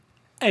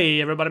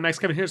Hey everybody, Max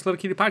Kevin here. It's Little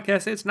Kitty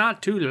Podcast. It's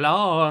not too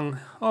long.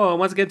 Oh,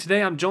 once again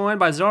today I'm joined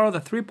by Zorro, the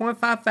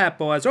 3.5 Fat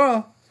Boy.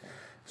 Zorro,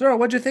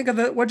 what'd you think of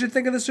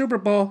the Super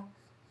Bowl?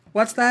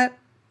 What's that?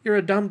 You're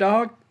a dumb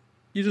dog?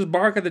 You just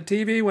bark at the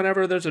TV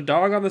whenever there's a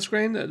dog on the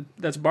screen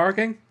that's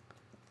barking?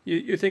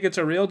 You think it's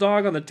a real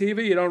dog on the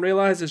TV? You don't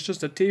realize it's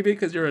just a TV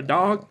because you're a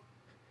dog?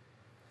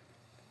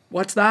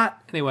 What's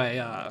that? Anyway,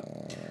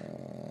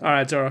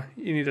 alright Zorro,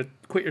 you need to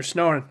quit your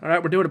snoring.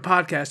 Alright, we're doing a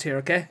podcast here,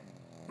 okay?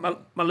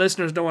 My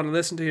listeners don't want to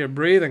listen to your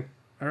breathing,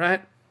 all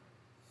right?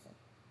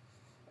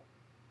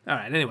 All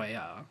right, anyway,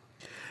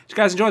 did you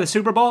guys enjoy the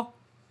Super Bowl?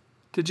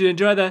 Did you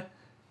enjoy the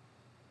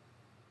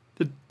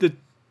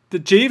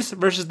Chiefs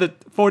versus the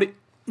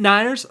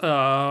 49ers?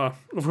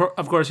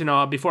 Of course, you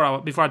know, before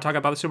I talk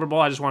about the Super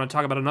Bowl, I just want to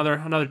talk about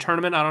another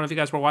tournament. I don't know if you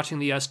guys were watching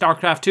the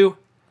Starcraft 2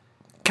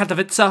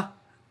 Katowice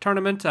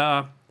tournament.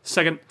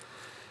 Second,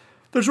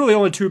 there's really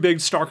only two big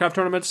Starcraft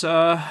tournaments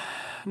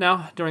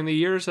now during the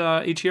years,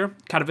 each year.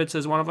 Katowice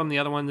is one of them. The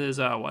other one is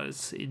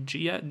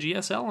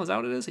GSL? Is that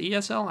what it is?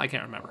 ESL? I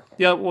can't remember.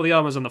 The other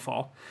one's in the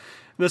fall.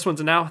 This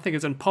one's now, I think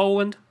it's in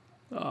Poland.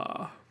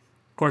 Of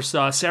course,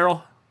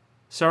 Cyril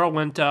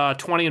went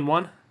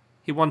 20-1.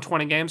 He won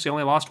 20 games. He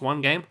only lost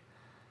one game.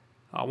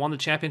 Won the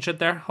championship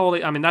there. That's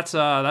holy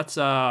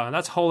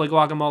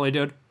guacamole,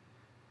 dude.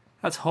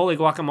 That's holy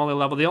guacamole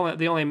level. He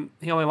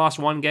only lost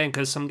one game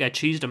because some guy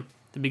cheesed him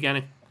at the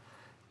beginning.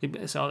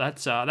 So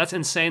that's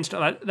insane.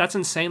 That's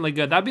insanely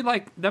good. That'd be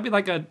like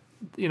an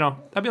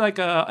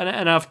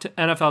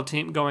NFL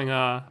team going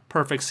a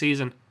perfect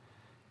season,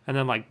 and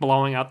then like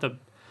blowing out the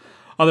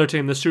other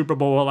team, the Super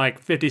Bowl, like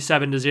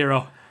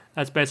 57-0.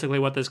 That's basically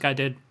what this guy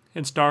did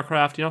in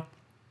StarCraft, you know.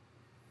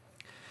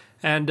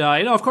 And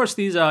of course,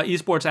 these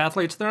esports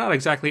athletes, they're not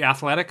exactly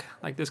athletic.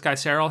 Like this guy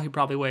Cyril, he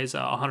probably weighs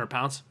 100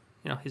 pounds.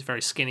 You know, he's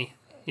very skinny.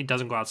 He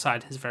doesn't go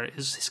outside.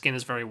 His skin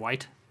is very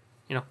white.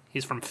 You know,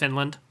 he's from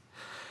Finland.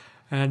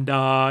 And,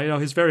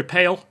 he's very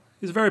pale.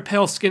 He's a very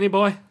pale, skinny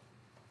boy.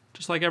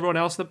 Just like everyone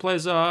else that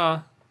plays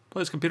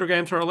computer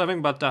games for a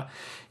living. But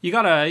you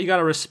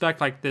gotta respect,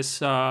 like, this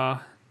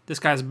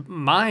guy's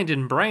mind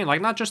and brain.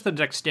 Like, not just the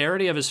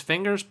dexterity of his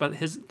fingers, but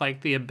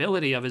the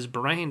ability of his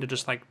brain to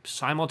just, like,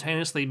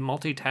 simultaneously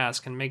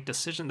multitask and make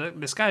decisions.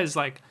 This guy is,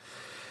 like...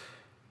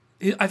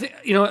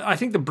 I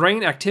think the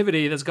brain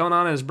activity that's going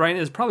on in his brain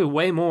is probably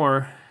way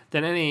more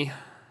than any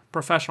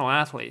professional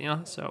athlete, you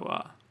know?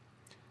 So,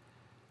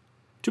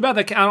 too bad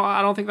that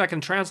I don't think that can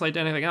translate to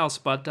anything else,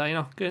 but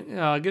good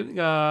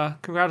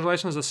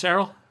congratulations to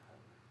Cyril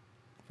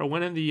for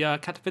winning the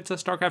Katowice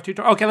StarCraft 2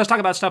 tour. Okay, let's talk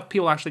about stuff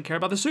people actually care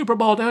about. The Super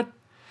Bowl, dude.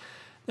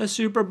 The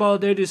Super Bowl,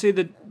 dude. You see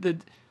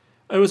it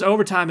was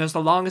overtime. It was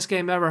the longest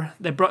game ever.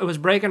 It was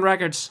breaking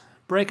records.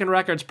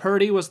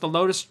 Purdy was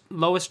the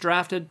lowest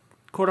drafted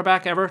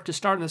quarterback ever to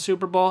start in the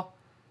Super Bowl.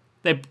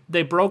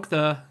 They broke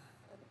the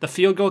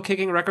field goal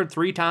kicking record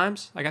 3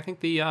 times. Like I think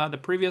the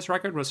previous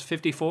record was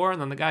 54,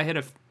 and then the guy hit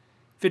a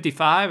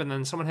 55, and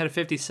then someone hit a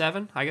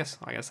 57. I guess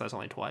that's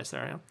only twice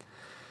there. Yeah.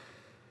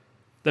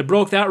 They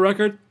broke that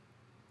record.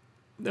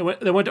 They went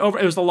to over.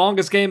 It was the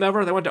longest game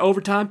ever. They went to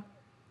overtime.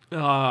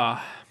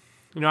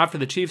 After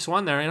the Chiefs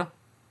won there,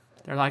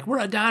 they're like, we're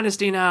a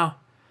dynasty now.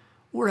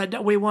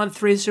 We won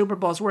 3 Super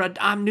Bowls.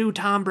 I'm new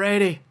Tom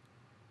Brady.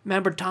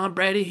 Remember Tom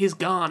Brady? He's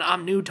gone.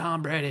 I'm new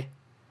Tom Brady.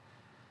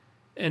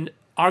 And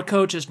our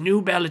coach is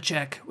new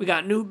Belichick. We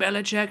got new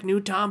Belichick,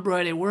 new Tom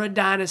Brady. We're a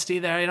dynasty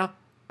there,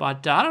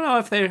 But I don't know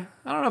if it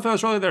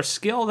was really their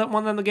skill that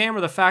won them the game,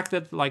 or the fact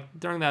that like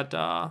during that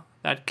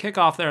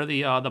kickoff there,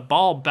 the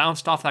ball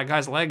bounced off that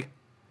guy's leg,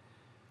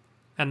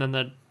 and then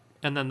the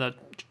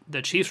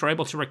Chiefs were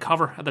able to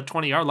recover at the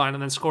 20-yard line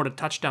and then scored a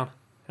touchdown.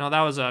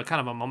 That was a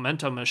kind of a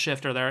momentum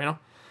shifter there.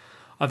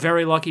 A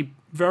very lucky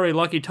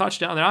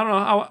touchdown there. I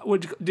don't know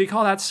do you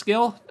call that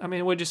skill? I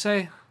mean, would you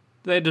say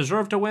they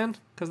deserve to win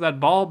because that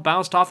ball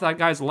bounced off that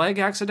guy's leg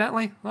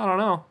accidentally? I don't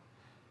know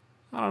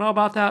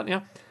about that.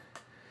 Yeah,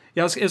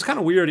 it was kind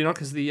of weird,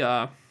 because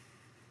the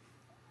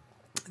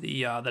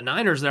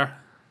Niners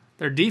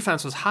their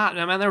defense was hot.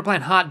 I mean, they were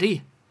playing hot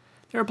D.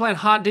 They were playing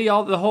hot D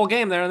the whole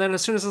game there, and then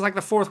as soon as it's like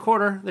the fourth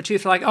quarter, the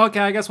Chiefs were like, okay,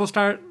 I guess we'll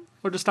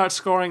just start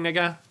scoring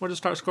again. We'll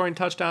just start scoring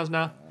touchdowns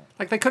now.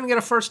 Like they couldn't get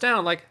a first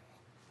down like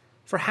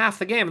for half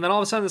the game, and then all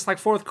of a sudden it's like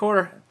fourth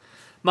quarter.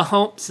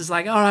 Mahomes is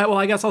like, all right, well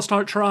I guess I'll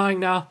start trying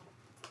now.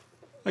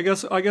 I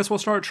guess we'll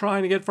start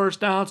trying to get first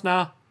downs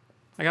now.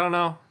 Like, I don't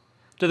know.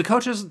 Do the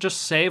coaches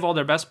just save all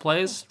their best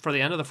plays for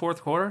the end of the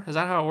fourth quarter? Is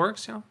that how it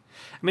works? I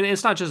mean,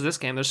 it's not just this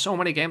game. There's so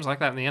many games like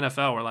that in the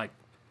NFL where like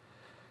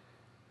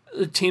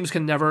the teams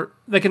can never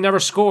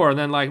score, and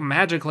then like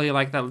magically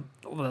like the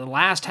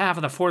last half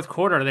of the fourth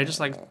quarter they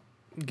just like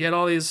get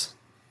all these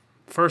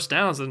first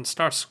downs and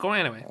start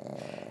scoring anyway.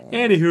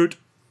 Anywho,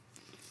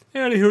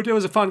 it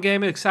was a fun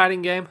game, an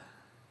exciting game.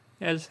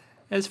 It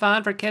was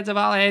fun for kids of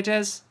all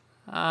ages.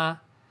 We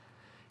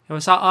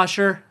saw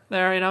Usher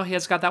there, he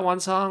has got that one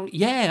song,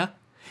 yeah,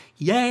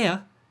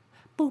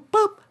 boop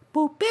boop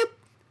boop beep,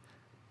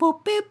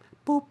 boop beep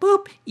boop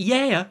boop,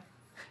 yeah.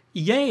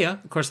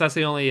 Of course, that's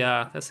the only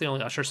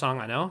Usher song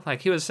I know.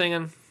 Like he was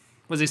singing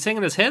Was he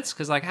singing his hits?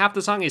 Because like half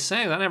the song he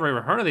sang, I never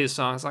even heard of these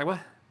songs. Like what?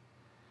 I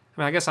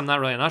mean, I guess I'm not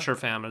really an Usher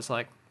fan, but it's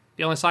like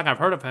the only song I've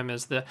heard of him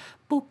is the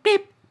boop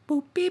beep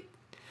boop beep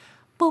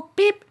boop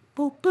beep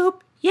boop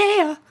boop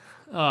yeah.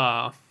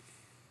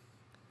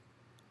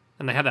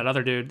 And they had that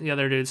other dude, the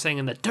other dude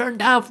singing the "Turn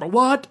Down for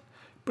What?"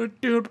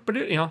 You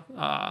know,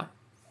 I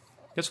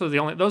guess those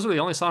were the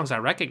only songs I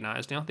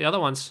recognized. You know, the other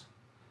ones.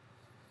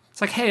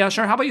 It's like, hey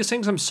Usher, how about you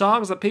sing some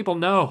songs that people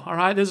know? All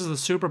right, this is the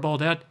Super Bowl,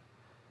 Dad.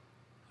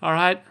 All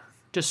right,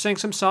 just sing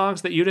some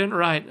songs that you didn't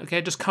write.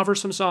 Okay, just cover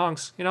some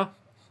songs. You know,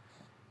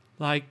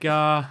 like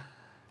okay,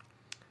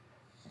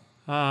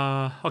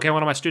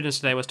 one of my students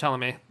today was telling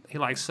me he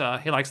likes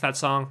that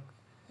song,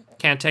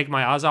 "Can't Take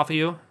My Eyes Off of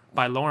You"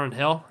 by Lauryn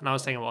Hill, and I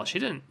was thinking, well, she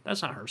didn't.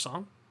 That's not her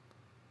song.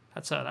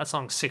 That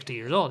song's 60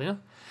 years old, you know?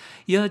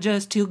 You're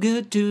just too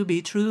good to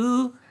be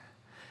true.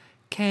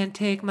 Can't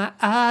take my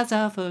eyes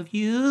off of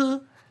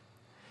you.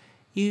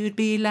 You'd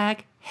be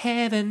like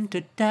heaven to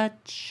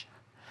touch.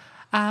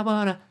 I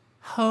wanna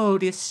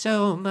hold you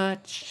so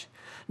much.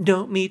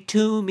 Don't me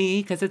to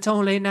me, 'cause it's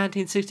only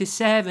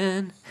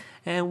 1967,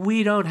 and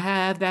we don't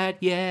have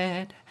that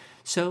yet.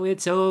 So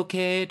it's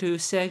okay to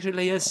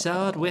sexually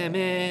assault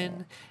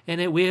women,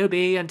 and it will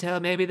be until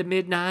maybe the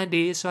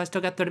mid-90s, so I still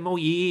got 30 more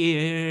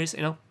years.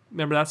 You know,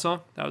 remember that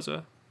song? That was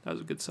a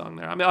good song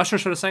there. I mean, Usher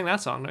should have sang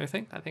that song, don't you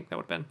think? I think that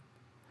would have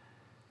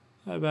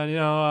been, you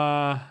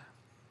know,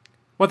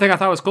 one thing I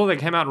thought was cool, they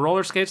came out in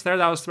roller skates there.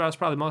 That was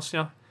probably the most, you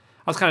know,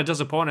 I was kind of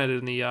disappointed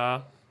in the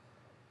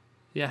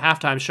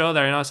halftime show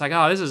there. You know, it's like,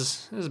 oh,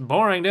 this is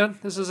boring, dude.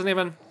 This isn't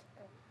even...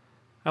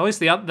 At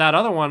least that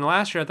other one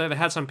last year, they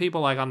had some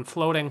people like on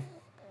floating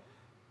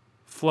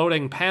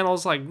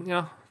panels, like, you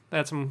know, they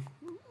had some,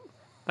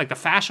 like the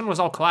fashion was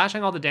all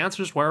clashing, all the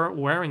dancers were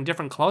wearing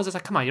different clothes. It's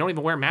like, come on, you don't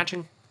even wear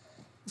matching.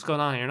 What's going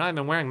on here? You're not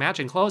even wearing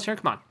matching clothes here?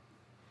 Come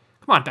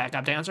on,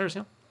 backup dancers,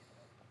 you know.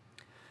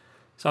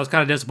 So I was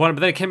kind of disappointed, but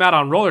then it came out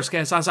on roller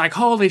skates. I was like,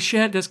 holy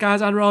shit, this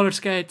guy's on roller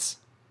skates.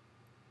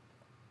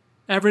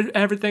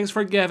 Everything's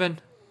forgiven.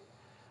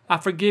 I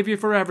forgive you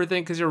for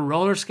everything because you're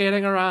roller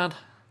skating around.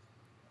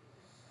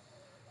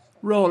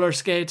 Roller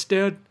skates,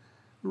 dude.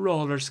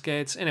 Roller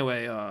skates.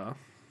 Anyway,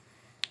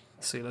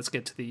 let's see. Let's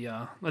get to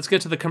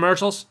the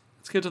commercials.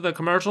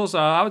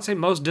 I would say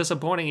most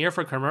disappointing year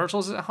for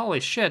commercials. Holy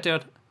shit,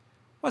 dude.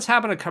 What's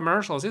happened to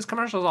commercials? These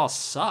commercials all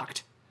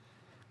sucked.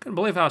 Couldn't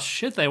believe how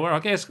shit they were.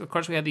 Okay, of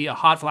course we had the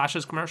Hot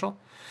Flashes commercial,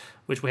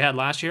 which we had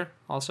last year.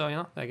 Also, you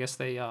know, I guess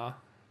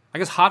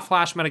Hot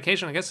Flash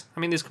medication. I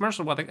mean, these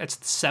commercials. What? It's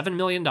 $7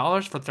 million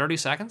for 30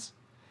 seconds.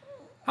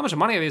 How much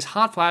money are these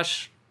Hot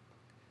Flash?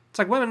 It's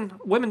like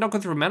women don't go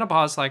through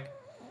menopause, like,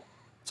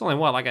 it's only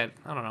what, like I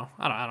don't know.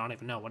 I don't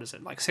even know. What is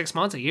it, like 6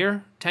 months, a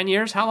year, 10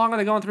 years? How long are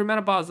they going through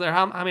menopause there?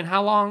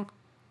 How long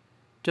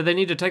do they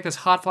need to take this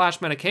Hot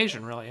Flash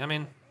medication, really? I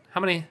mean,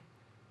 how many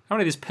of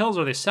these pills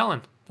are they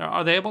selling?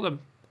 Are they able to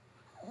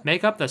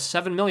make up the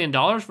 $7 million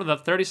for the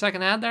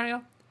 30-second ad there, you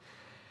know?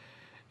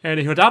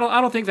 Anywho,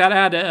 I don't think that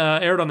ad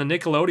aired on the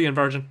Nickelodeon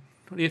version.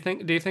 What do you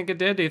think? Do you think it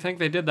did? Do you think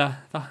they did the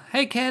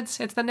hey kids,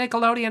 it's the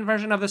Nickelodeon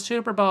version of the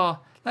Super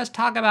Bowl. Let's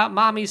talk about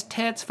mommy's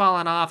tits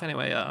falling off.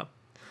 Anyway, of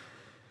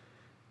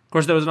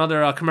course, there was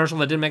another commercial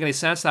that didn't make any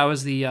sense. That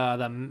was the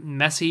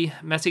Messi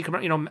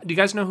commercial. You know, do you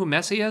guys know who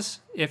Messi is?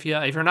 If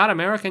you're not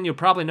American, you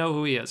probably know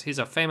who he is. He's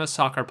a famous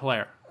soccer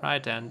player,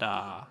 right? And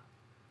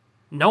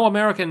no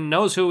American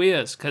knows who he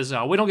is because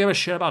we don't give a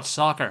shit about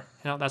soccer.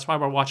 You know, that's why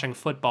we're watching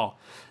football.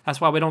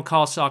 That's why we don't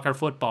call soccer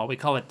football. We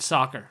call it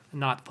soccer,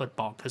 not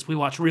football, because we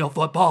watch real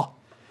football.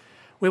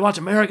 We watch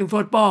American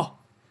football.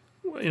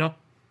 You know.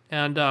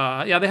 And,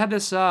 they had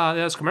this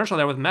commercial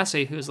there with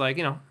Messi, who's like,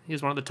 you know,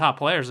 he's one of the top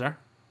players there.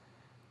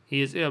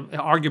 He's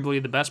arguably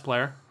the best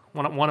player,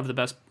 one of the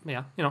best.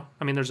 Yeah, you know,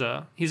 I mean,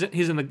 he's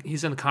in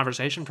the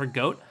conversation for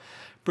GOAT,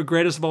 for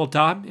greatest of all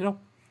time, you know.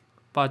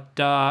 But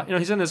you know,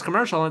 he's in this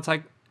commercial, and it's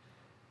like,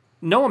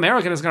 no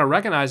American is gonna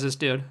recognize this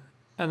dude.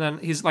 And then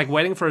he's like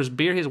waiting for his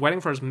beer. He's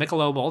waiting for his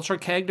Michelob Ultra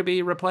keg to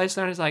be replaced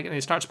there. And he's like, and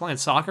he starts playing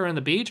soccer on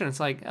the beach, and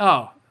it's like,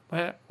 oh,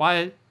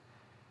 why?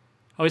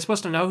 Are we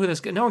supposed to know who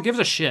this? No one gives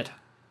a shit.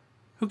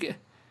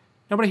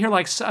 Nobody here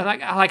like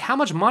how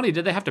much money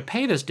did they have to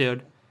pay this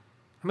dude?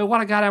 I mean,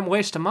 what a goddamn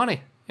waste of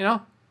money, you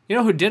know? You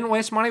know who didn't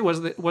waste money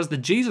was the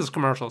Jesus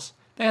commercials.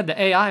 They had the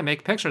AI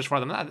make pictures for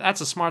them. That's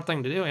a smart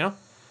thing to do, you know?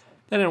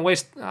 They didn't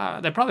waste,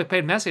 they probably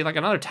paid Messi like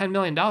another $10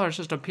 million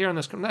just to appear in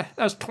this, that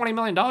was $20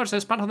 million they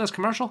spent on this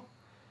commercial.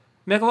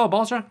 Michelob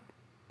Ultra.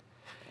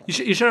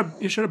 You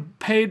should have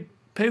paid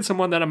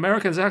someone that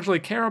Americans actually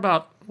care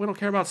about. We don't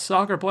care about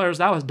soccer players.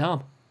 That was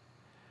dumb.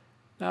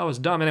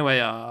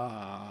 Anyway,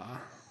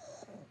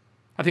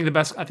 I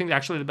think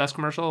actually the best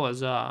commercial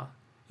was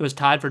it was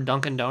tied for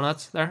Dunkin'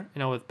 Donuts there, you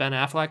know, with Ben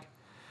Affleck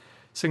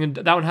singing.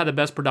 That one had the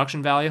best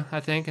production value,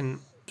 I think, and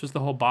just the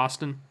whole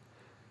Boston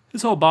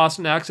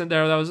accent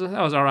there. That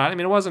was all right. I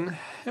mean, it wasn't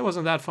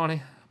that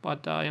funny,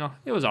 but you know,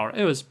 it was all right.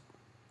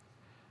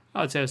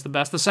 I would say it was the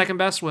best. The second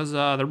best was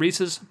the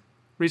Reese's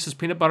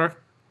peanut butter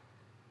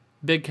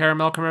big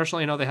caramel commercial.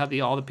 You know, they had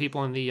all the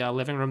people in the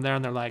living room there,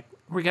 and they're like,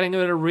 we're getting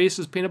rid of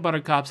Reese's peanut butter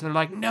cups. And they're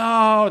like,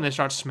 no. And they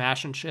start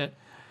smashing shit.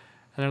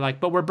 And they're like,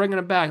 but we're bringing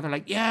it back. And they're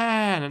like,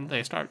 yeah. And then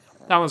they start.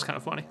 That one's kind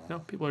of funny. You know,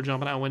 people are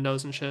jumping out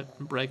windows and shit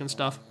and breaking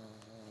stuff.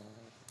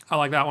 I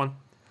like that one.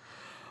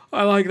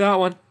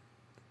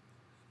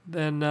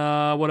 Then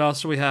what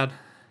else do we had?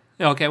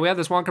 Okay, we had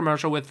this one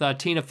commercial with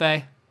Tina Fey,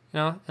 you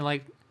know, and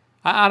like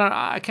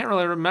I can't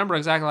really remember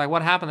exactly like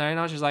what happened there. You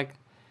know, she's like,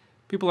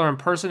 people are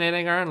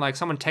impersonating her, and like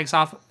someone takes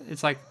off.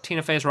 It's like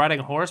Tina Fey's riding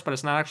a horse, but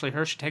it's not actually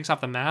her. She takes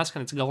off the mask,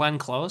 and it's Glenn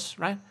Close,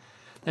 right?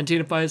 Then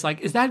Tina Fey's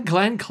like, "Is that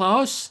Glenn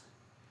Close?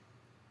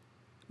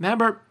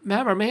 Remember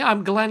me?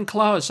 I'm Glenn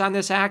Close. I'm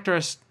this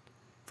actress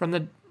from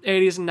the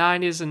 80s and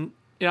 90s, and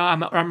you know,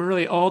 I'm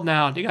really old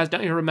now.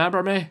 Don't you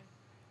remember me?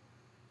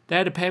 They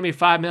had to pay me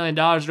 $5 million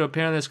to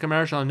appear in this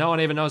commercial, and no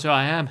one even knows who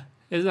I am.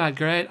 Isn't that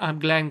great? I'm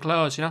Glenn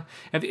Close, you know?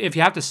 If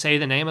you have to say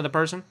the name of the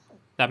person,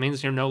 that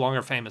means you're no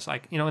longer famous.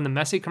 Like, you know, in the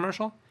Messi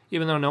commercial,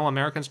 even though no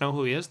Americans know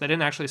who he is, they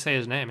didn't actually say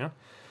his name, you know?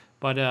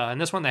 But in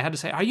this one, they had to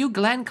say, are you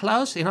Glenn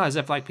Close? You know, as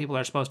if, like, people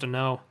are supposed to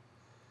know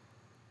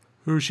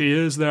who she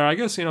is there. I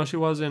guess, you know, she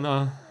was in,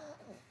 I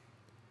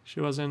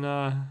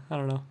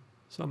don't know,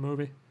 some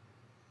movie.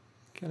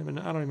 I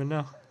don't even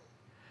know.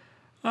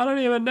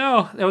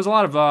 There was a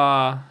lot of,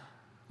 I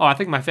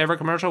think my favorite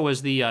commercial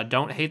was the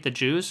 "Don't Hate the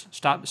Jews."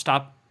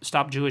 Stop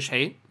Jewish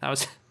hate. That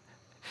was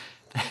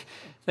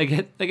they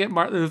get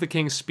Martin Luther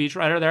King's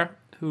speechwriter there,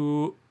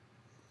 who,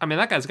 I mean,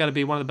 that guy's got to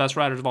be one of the best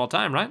writers of all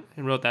time, right?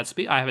 He wrote that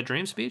speech. I Have a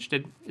Dream speech.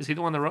 Is he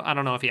the one that wrote? I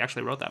don't know if he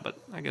actually wrote that, but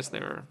I guess they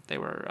were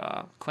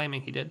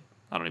claiming he did.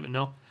 I don't even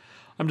know.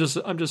 I'm just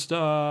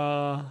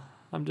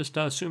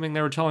assuming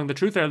they were telling the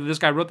truth there. That this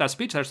guy wrote that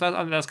speech there,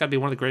 so that's got to be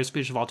one of the greatest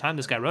speeches of all time.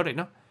 This guy wrote it,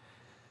 no?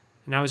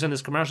 And now he's in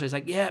this commercial. He's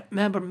like, yeah,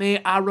 remember me?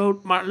 I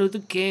wrote Martin Luther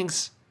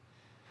King's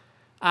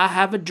I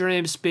Have a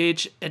Dream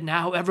speech, and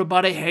now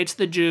everybody hates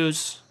the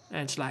Jews.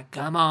 And it's like,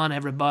 come on,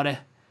 everybody.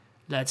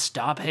 Let's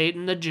stop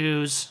hating the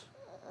Jews.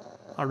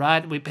 All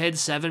right, we paid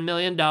 $7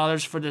 million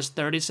for this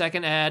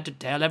 30-second ad to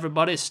tell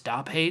everybody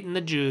stop hating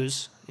the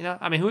Jews. You know,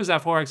 I mean, who is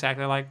that for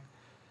exactly? Like,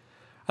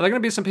 are there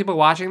going to be some people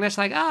watching this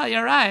like, oh,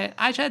 you're right.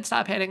 I should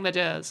stop hating the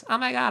Jews. Oh,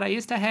 my God, I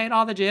used to hate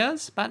all the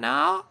Jews, but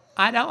now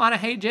I don't want to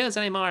hate Jews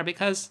anymore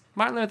because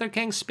Martin Luther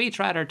King's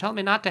speechwriter told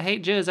me not to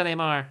hate Jews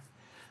anymore.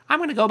 I'm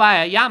going to go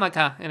buy a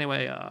yarmulke.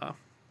 Anyway,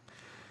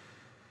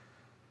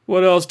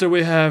 what else do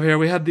we have here?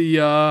 We had the,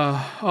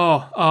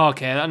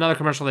 okay, another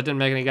commercial that didn't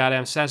make any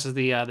goddamn sense is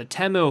the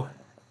Temu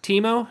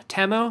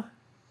time.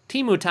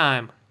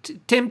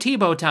 Tim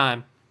Tebow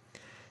time.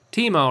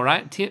 Temu,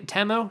 right?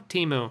 Temu.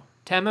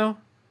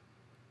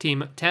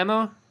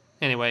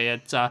 Anyway,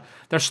 it's,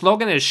 their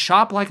slogan is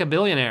shop like a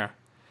billionaire.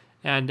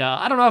 And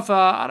I don't know if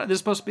this is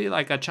supposed to be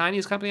like a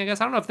Chinese company, I guess.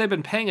 I don't know if they've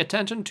been paying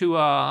attention to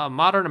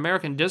modern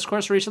American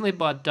discourse recently,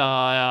 but you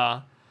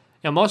know,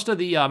 most of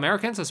the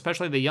Americans,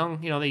 especially the young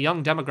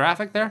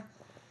demographic there,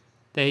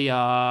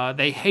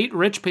 they hate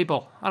rich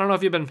people. I don't know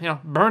if you've been, you know,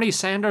 Bernie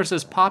Sanders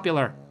is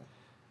popular.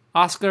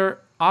 What's her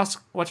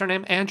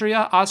name?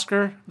 Andrea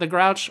Oscar the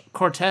Grouch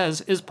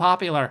Cortez is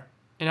popular,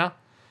 you know?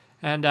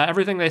 And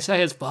everything they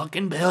say is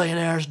fucking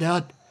billionaires,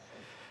 dude.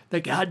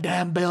 The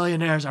goddamn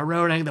billionaires are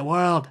ruining the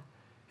world.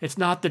 It's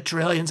not the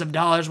trillions of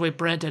dollars we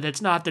printed.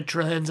 It's not the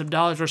trillions of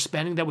dollars we're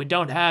spending that we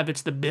don't have.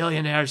 It's the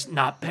billionaires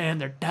not paying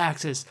their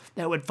taxes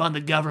that would fund the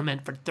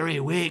government for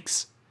 3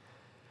 weeks.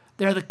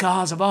 They're the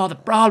cause of all the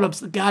problems.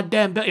 The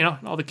goddamn you know,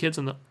 all the kids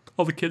in the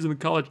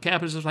college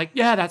campuses are like,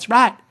 yeah, that's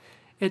right.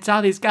 It's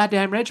all these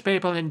goddamn rich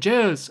people and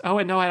Jews. Oh,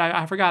 and no,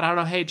 I forgot. I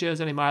don't hate Jews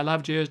anymore. I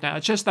love Jews now.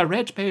 It's just the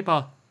rich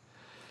people.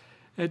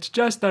 It's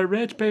just the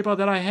rich people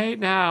that I hate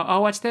now.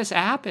 Oh, what's this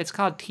app? It's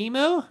called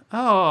Temu?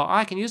 Oh,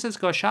 I can use this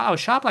to go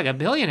shop like a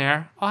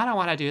billionaire. Oh, I don't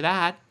want to do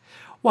that.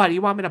 What, do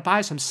you want me to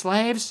buy some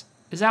slaves?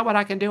 Is that what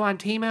I can do on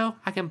Temu?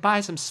 I can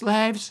buy some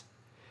slaves?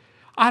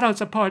 I don't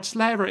support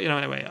slavery. You know,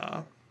 anyway,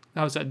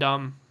 that was a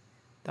dumb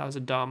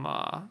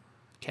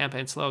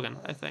campaign slogan,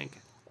 I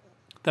think.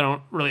 They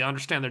don't really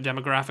understand their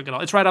demographic at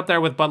all. It's right up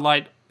there with Bud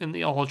Light in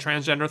the whole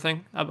transgender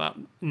thing about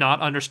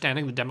not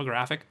understanding the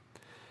demographic.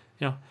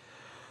 You know,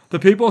 the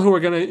people who are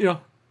going to, you know,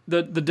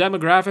 the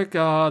demographic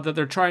that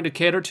they're trying to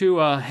cater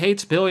to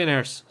hates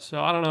billionaires.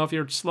 So I don't know if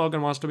your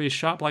slogan wants to be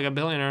shop like a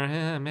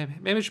billionaire.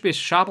 Maybe it should be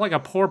shop like a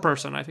poor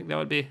person. I think that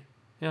would be,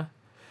 yeah.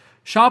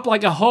 Shop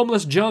like a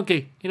homeless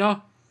junkie, you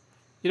know?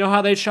 You know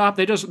how they shop?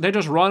 They just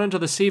run into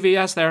the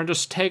CVS there and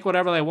just take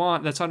whatever they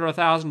want that's under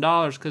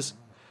 $1,000 because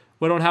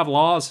we don't have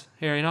laws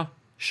here, you know?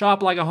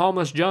 Shop like a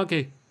homeless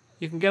junkie.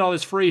 You can get all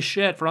this free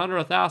shit for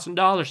under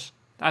 $1,000.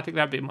 I think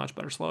that'd be a much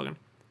better slogan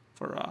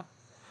for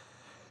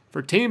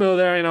Temu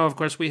there. You know, of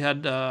course, we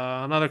had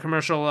another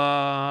commercial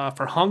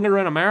for hunger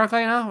in America,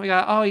 you know?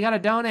 You got to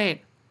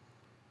donate.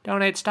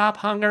 Donate, stop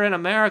hunger in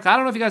America. I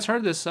don't know if you guys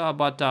heard this,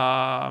 but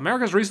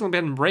America's recently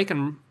been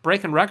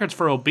breaking records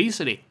for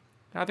obesity.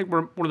 I think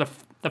we're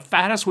the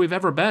fattest we've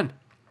ever been.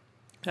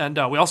 And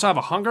we also have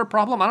a hunger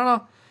problem. I don't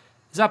know.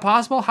 Is that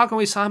possible? How can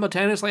we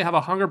simultaneously have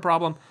a hunger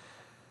problem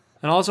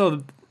and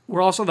also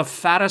we're also the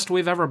fattest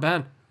we've ever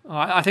been?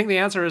 I think the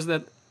answer is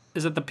that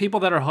the people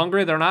that are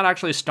hungry, they're not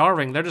actually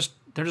starving. They're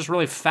they're just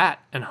really fat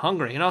and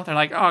hungry. You know, they're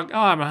like, oh,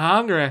 I'm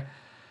hungry.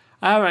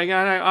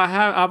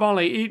 I've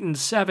only eaten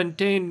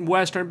 17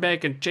 Western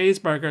bacon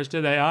cheeseburgers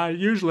today. I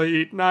usually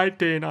eat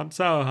 19. I'm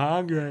so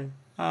hungry.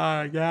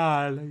 Oh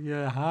God,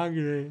 you're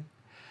hungry.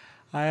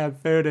 I have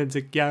food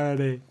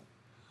insecurity.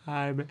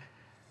 I'm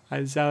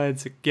so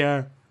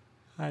insecure.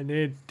 I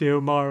need 2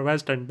 more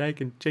Western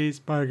bacon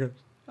cheeseburgers.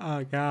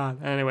 Oh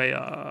God. Anyway,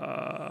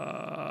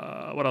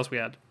 what else we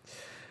had?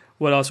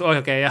 What else? Oh,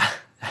 okay, yeah.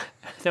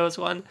 There was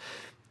one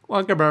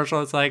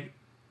commercial. It's like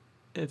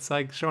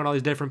showing all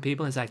these different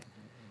people. It's like,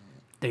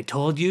 they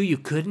told you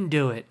couldn't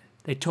do it.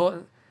 They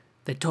told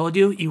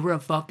you were a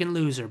fucking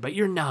loser, but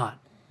you're not.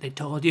 They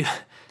told you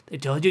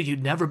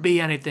you'd never be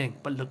anything,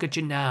 but look at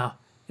you now.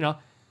 You know,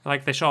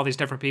 like they show all these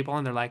different people,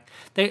 and they're like,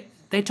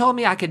 they told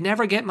me I could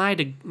never get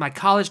my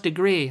college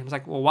degree. I was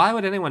like, well, why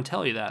would anyone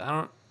tell you that?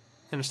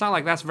 And it's not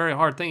like that's a very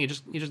hard thing. You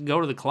just go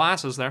to the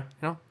classes there.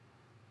 You know,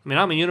 I mean,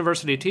 I'm a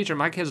university teacher.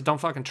 My kids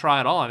don't fucking try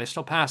at all, and they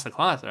still pass the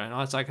class there. You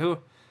know, it's like who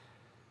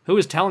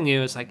is telling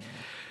you? It's like,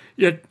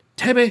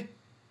 Timmy,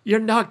 you're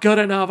not good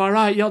enough, all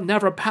right? You'll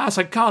never pass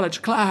a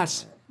college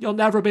class. You'll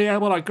never be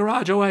able to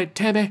graduate,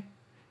 Timmy.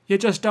 You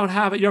just don't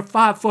have it. You're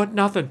 5 foot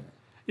nothing.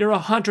 You're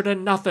 100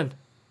 and nothing.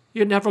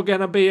 You're never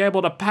going to be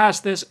able to pass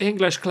this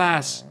English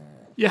class.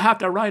 You have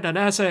to write an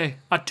essay,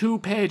 a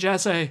 2-page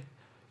essay.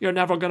 You're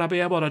never going to be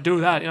able to do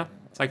that, you know?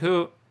 It's like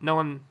no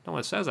one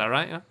says that,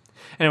 right? You know?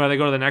 Anyway, they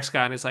go to the next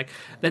guy, and it's like,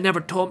 they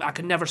never told me I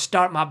could never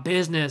start my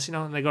business, you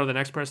know? And they go to the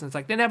next person, it's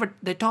like,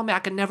 they told me I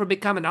could never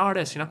become an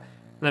artist, you know?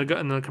 And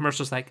then the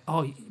commercial's like,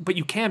 oh, but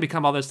you can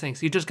become all those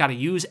things. You just got to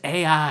use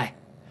AI.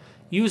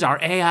 Use our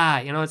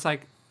AI. You know, it's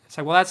like,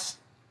 well,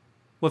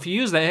 if you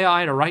use the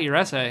AI to write your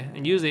essay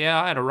and use the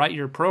AI to write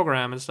your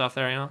program and stuff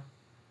there, you know.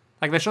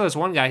 Like they show this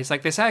one guy, he's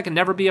like, they say I can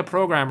never be a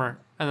programmer.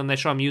 And then they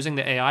show him using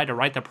the AI to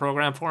write the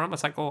program for him.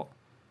 It's like, well,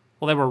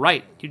 they were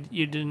right.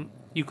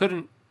 You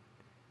couldn't,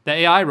 the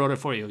AI wrote it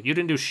for you. You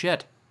didn't do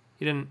shit.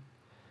 You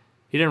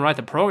didn't write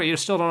the program. You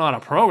still don't know how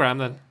to program.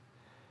 The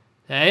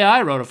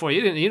AI wrote it for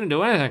you. You didn't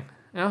do anything.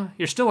 You know,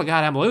 you're still a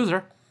goddamn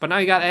loser, but now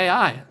you got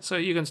AI, so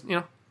you can,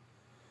 you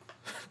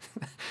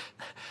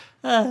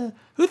know.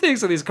 Who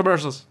thinks of these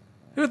commercials?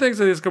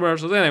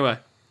 Anyway,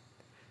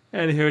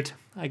 anywho,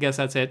 I guess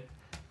that's it.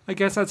 For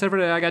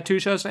today. I got 2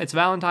 shows. It's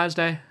Valentine's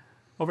Day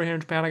over here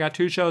in Japan. I got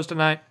 2 shows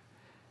tonight.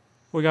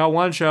 We got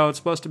one show. It's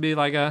supposed to be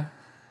like an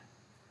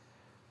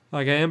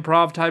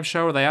improv type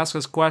show where they ask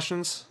us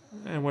questions,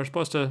 and we're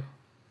supposed to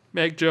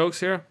make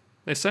jokes here.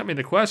 They sent me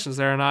the questions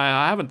there, and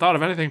I haven't thought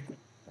of anything.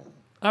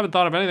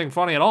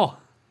 Funny at all.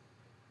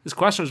 These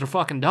questions are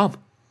fucking dumb.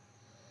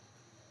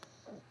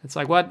 It's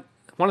like, one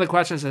of the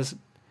questions is,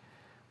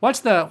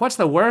 what's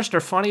the worst or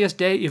funniest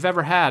date you've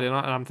ever had? And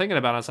I'm thinking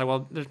about it. It's like,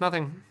 well, there's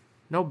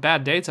no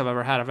bad dates I've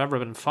ever had have ever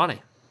been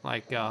funny.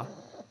 Like, I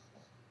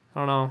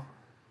don't know.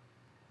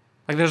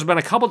 Like, there's been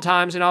a couple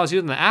times, you know, I was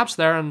using the apps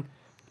there, and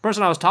the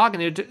person I was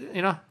talking to,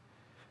 you know,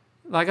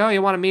 like, oh,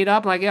 you want to meet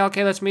up? I'm like, yeah,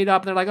 okay, let's meet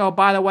up. And they're like, oh,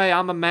 by the way,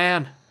 I'm a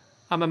man.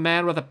 I'm a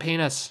man with a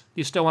penis.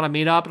 You still want to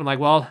meet up? And I'm like,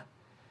 well,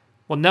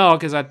 no,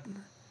 because I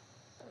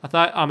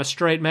thought I'm a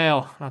straight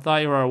male. I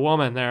thought you were a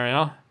woman there, you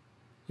know?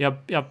 You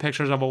have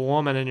pictures of a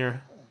woman in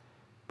your...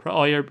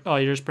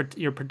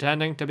 you're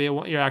pretending to be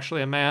you're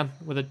actually a man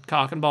with a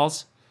cock and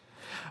balls.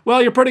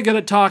 Well, you're pretty good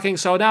at talking,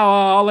 so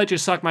now I'll let you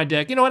suck my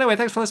dick. You know, anyway,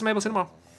 thanks for listening. Maybe we'll see you tomorrow.